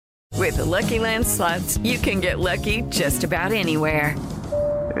With the Lucky Land Slots, you can get lucky just about anywhere.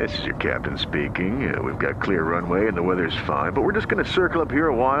 This is your captain speaking. We've got clear runway and the weather's fine, but we're just going to circle up here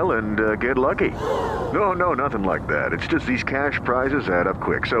a while and get lucky. No, nothing like that. It's just these cash prizes add up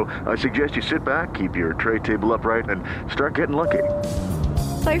quick. So I suggest you sit back, keep your tray table upright, and start getting lucky.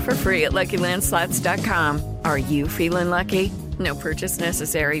 Play for free at LuckyLandSlots.com. Are you feeling lucky? No purchase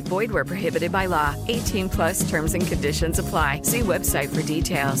necessary. Void where prohibited by law. 18 plus terms and conditions apply. See website for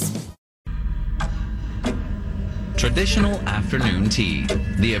details. Traditional afternoon tea,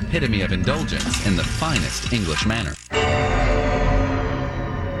 the epitome of indulgence in the finest English manner.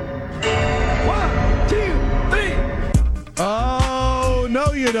 1, 2, 3. Oh,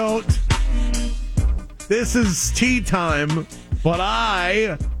 no you don't. This is tea time, but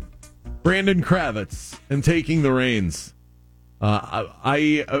I, Brandon Kravitz, am taking the reins.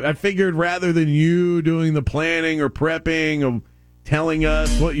 I figured rather than you doing the planning or prepping or telling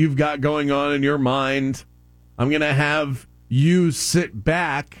us what you've got going on in your mind, I'm going to have you sit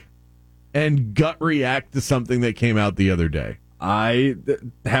back and gut react to something that came out the other day. I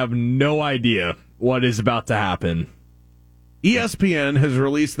have no idea what is about to happen. ESPN has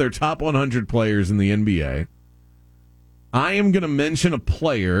released their top 100 players in the NBA. I am going to mention a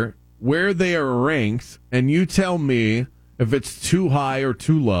player, where they are ranked, and you tell me if it's too high or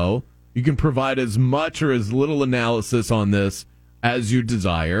too low. You can provide as much or as little analysis on this as you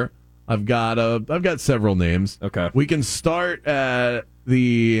desire. I've got several names. Okay. We can start at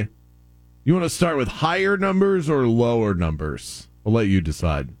the... You want to start with higher numbers or lower numbers? I'll let you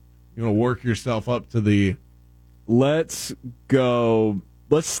decide. You want to work yourself up to the... Let's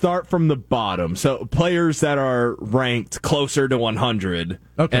start from the bottom. So players that are ranked closer to 100.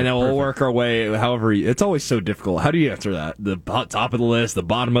 Okay, and then we'll perfect. work our way, however... It's always so difficult. How do you answer that? The top of the list, the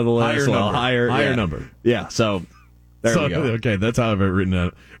bottom of the list? Higher number. Yeah, so... There we go. Okay, that's how I've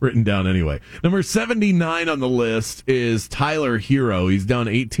written down anyway. Number 79 on the list is Tyler Herro. He's down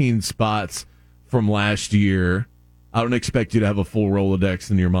 18 spots from last year. I don't expect you to have a full Rolodex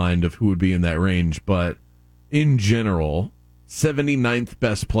in your mind of who would be in that range, but in general, 79th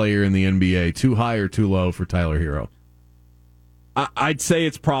best player in the NBA. Too high or too low for Tyler Herro? I'd say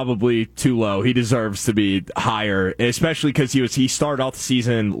it's probably too low. He deserves to be higher, especially because he started off the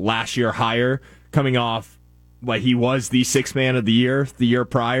season last year higher, coming off... Like he was the sixth man of the year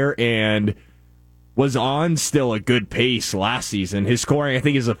prior, and was on still a good pace last season. His scoring, I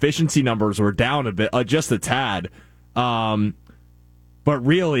think his efficiency numbers were down a bit, just a tad. But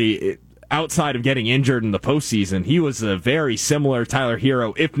really, outside of getting injured in the postseason, he was a very similar Tyler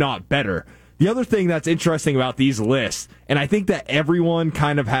Herro, if not better. The other thing that's interesting about these lists, and I think that everyone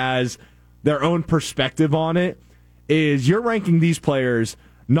kind of has their own perspective on it, is you're ranking these players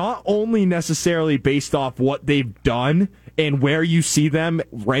not only necessarily based off what they've done and where you see them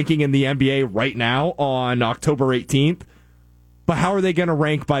ranking in the NBA right now on October 18th, but how are they going to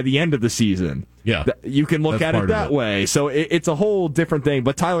rank by the end of the season? Yeah. You can look at it that way. So it's a whole different thing,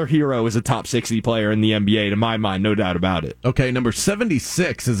 but Tyler Herro is a top 60 player in the NBA, to my mind, no doubt about it. Okay, number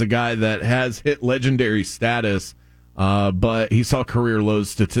 76 is a guy that has hit legendary status, but he saw career lows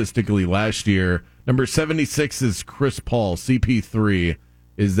statistically last year. Number 76 is Chris Paul, CP3.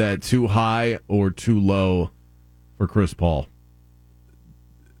 Is that too high or too low for Chris Paul?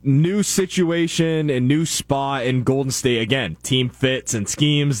 New situation and new spot in Golden State. Again, team fits and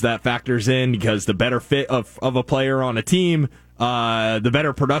schemes, that factors in, because the better fit of a player on a team, the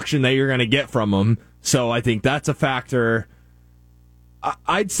better production that you're going to get from them. So I think that's a factor.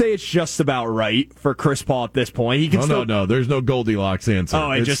 I'd say it's just about right for Chris Paul at this point. He can No. There's no Goldilocks answer.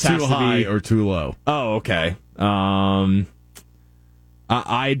 Oh, it it's just too has to high be... or too low. Oh, okay.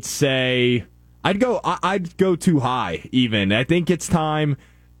 I'd say I'd go too high even. I think it's time,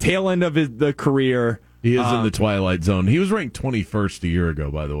 tail end of the career. He is in the twilight zone. He was ranked 21st a year ago,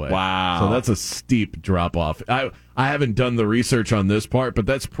 by the way. Wow. So that's a steep drop off. I haven't done the research on this part, but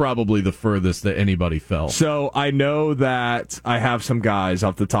that's probably the furthest that anybody fell. So I know that I have some guys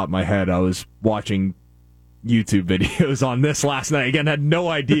off the top of my head. I was watching YouTube videos on this last night. Again, had no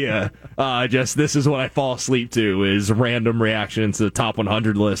idea. Just this is what I fall asleep to, is random reactions to the top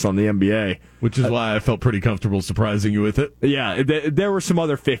 100 list on the NBA. Which is why I felt pretty comfortable surprising you with it. Yeah, there were some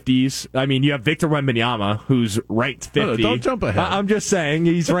other 50s. I mean, you have Victor Wembanyama, who's ranked 50. No, don't jump ahead. I'm just saying,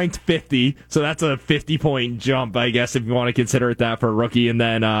 he's ranked 50, so that's a 50-point jump, I guess, if you want to consider it that for a rookie. And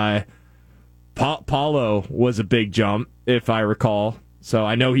then Paulo was a big jump, if I recall. So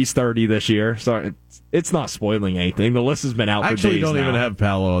I know he's 30 this year, so it's not spoiling anything. The list has been out for days now. Actually, don't even have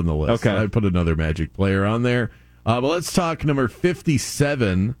Paolo on the list. Okay. I put another Magic player on there. But let's talk number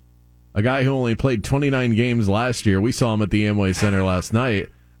 57, a guy who only played 29 games last year. We saw him at the Amway Center last night.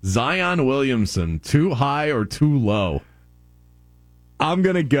 Zion Williamson, too high or too low? I'm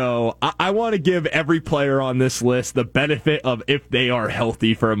going to go. I want to give every player on this list the benefit of if they are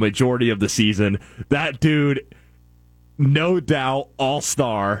healthy for a majority of the season. That dude, no doubt,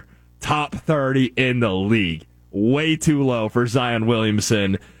 all-star, top 30 in the league. Way too low for Zion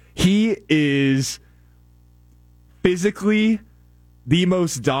Williamson. He is physically the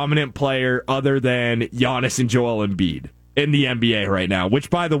most dominant player other than Giannis and Joel Embiid in the NBA right now, which,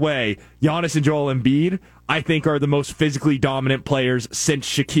 by the way, Giannis and Joel Embiid, I think, are the most physically dominant players since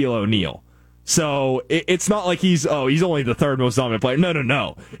Shaquille O'Neal. So it's not like he's only the third most dominant player.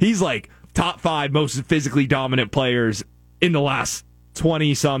 No. He's like top 5 most physically dominant players in the last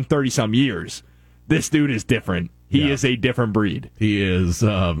 20-some, 30-some years. This dude is different. He is a different breed. He is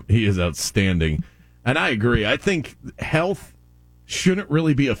outstanding. And I agree. I think health shouldn't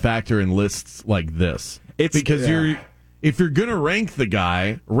really be a factor in lists like this. If you're going to rank the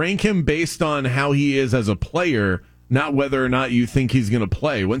guy, rank him based on how he is as a player, not whether or not you think he's going to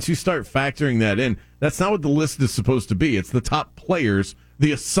play. Once you start factoring that in, that's not what the list is supposed to be. It's the top players.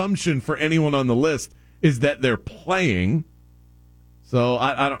 The assumption for anyone on the list is that they're playing. So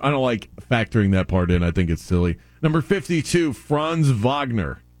I don't like factoring that part in. I think it's silly. Number 52, Franz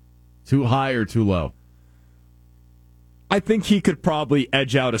Wagner. Too high or too low? I think he could probably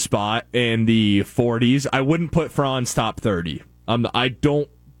edge out a spot in the 40s. I wouldn't put Franz top 30. I don't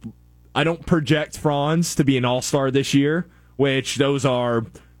project Franz to be an all-star this year, which those are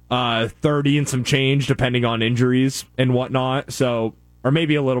 30 and some change depending on injuries and whatnot. So, or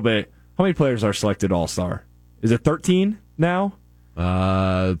maybe a little bit. How many players are selected all-star? Is it 13 now?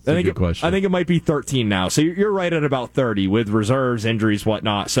 That's a good question. I think it might be 13 now. So you're right at about 30 with reserves, injuries,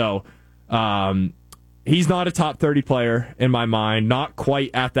 whatnot. So, he's not a top 30 player in my mind, not quite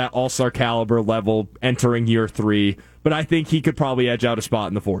at that all-star caliber level entering year 3, but I think he could probably edge out a spot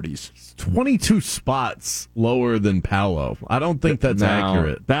in the 40s. 22 spots lower than Paolo. I don't think that's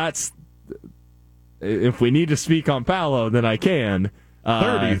accurate. That's, if we need to speak on Paolo, then I can.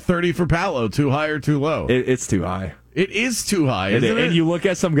 30 for Paolo, too high or too low? It's too high. It is too high, isn't it? And you look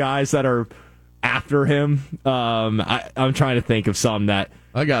at some guys that are after him. I'm trying to think of some that...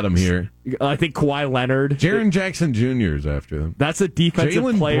 I got him here. I think Kawhi Leonard. Jaren Jackson Jr. is after them. That's a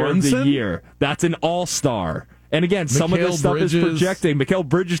defensive player Brunson? of the year. That's an all-star. And again, some of this stuff is projecting. Mikal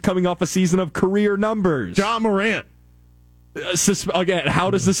Bridges coming off a season of career numbers. John Morant. Again, how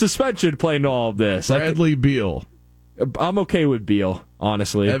does the suspension play into all of this? Bradley Beal. I'm okay with Beal,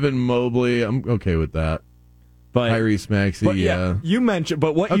 honestly. Evan Mobley. I'm okay with that. But Tyrese Maxey, yeah. You mentioned,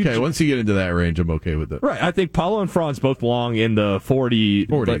 but what okay, once you get into that range, I'm okay with it. Right, I think Paolo and Franz both belong in the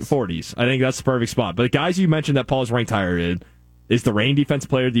 40s. I think that's the perfect spot. But the guys you mentioned that Paul's ranked higher in is the reigning Defensive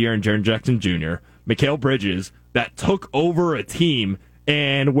Player of the Year in Jaren Jackson Jr., Mikal Bridges, that took over a team,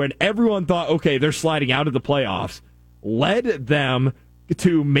 and when everyone thought, okay, they're sliding out of the playoffs, led them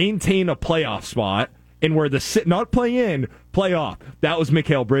to maintain a playoff spot, and where the not play in, playoff, that was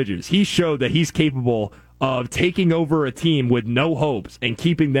Mikal Bridges. He showed that he's capable of taking over a team with no hopes and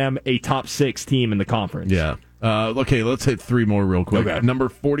keeping them a top 6 team in the conference. Yeah. Okay, let's hit 3 more real quick. Okay. Number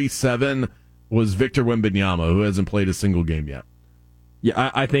 47 was Victor Wembanyama, who hasn't played a single game yet.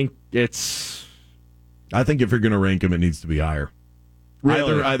 Yeah, I think it's... I think if you're going to rank him, it needs to be higher.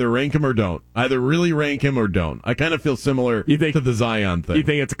 Really? Either rank him or don't. Either really rank him or don't. I kind of feel similar to the Zion thing. You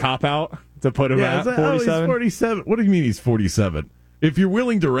think it's a cop-out to put him at 47? He's 47. What do you mean he's 47? If you're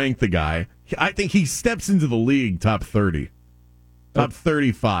willing to rank the guy, I think he steps into the league top 30. Top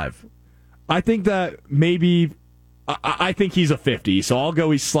 35. I think that maybe... I think he's a 50, so I'll go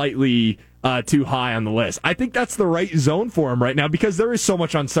he's slightly too high on the list. I think that's the right zone for him right now because there is so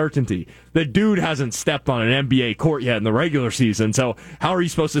much uncertainty. The dude hasn't stepped on an NBA court yet in the regular season, so how are you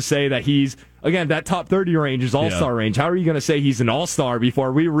supposed to say that he's... Again, that top 30 range is all-star range. How are you going to say he's an all-star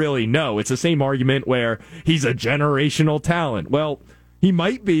before we really know? It's the same argument where he's a generational talent. Well, he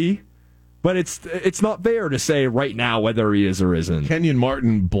might be, but it's not fair to say right now whether he is or isn't. Kenyon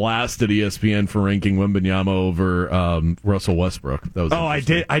Martin blasted ESPN for ranking Wembanyama over Russell Westbrook. That was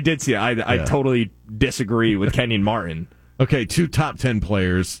I did see it. I totally disagree with Kenyon Martin. Okay, 2 top 10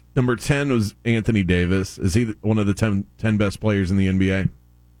 players. Number 10 was Anthony Davis. Is he one of the 10 best players in the NBA?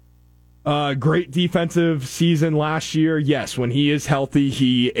 Great defensive season last year. Yes, when he is healthy,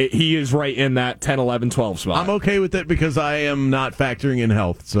 he is right in that 10, 11, 12 spot. I'm okay with it because I am not factoring in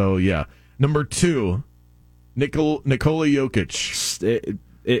health. So, yeah. Number 2, Nikola Jokic.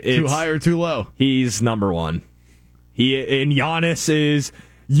 Too high or too low? He's number 1. And Giannis is...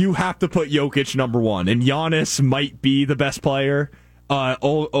 You have to put Jokic number 1. And Giannis might be the best player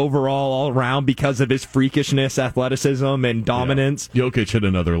overall, all around, because of his freakishness, athleticism, and dominance. Yeah. Jokic hit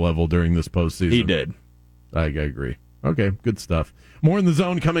another level during this postseason. He did. I agree. Okay, good stuff. More in the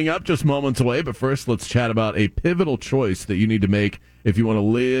zone coming up just moments away, but first let's chat about a pivotal choice that you need to make if you want to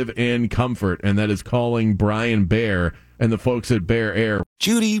live in comfort, and that is calling Brian Bear and the folks at Bear Air.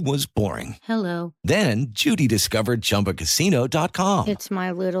 Judy was boring. Hello. Then Judy discovered ChumbaCasino.com. It's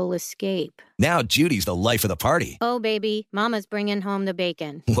my little escape. Now Judy's the life of the party. Oh, baby, mama's bringing home the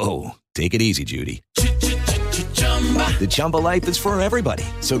bacon. Whoa, take it easy, Judy. The Chumba life is for everybody.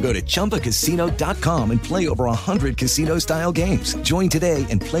 So go to ChumbaCasino.com and play over 100 casino-style games. Join today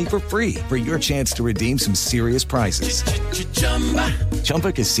and play for free for your chance to redeem some serious prizes.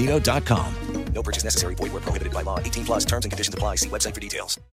 ChumbaCasino.com. No purchase necessary. Void where prohibited by law. 18+ terms and conditions apply. See website for details.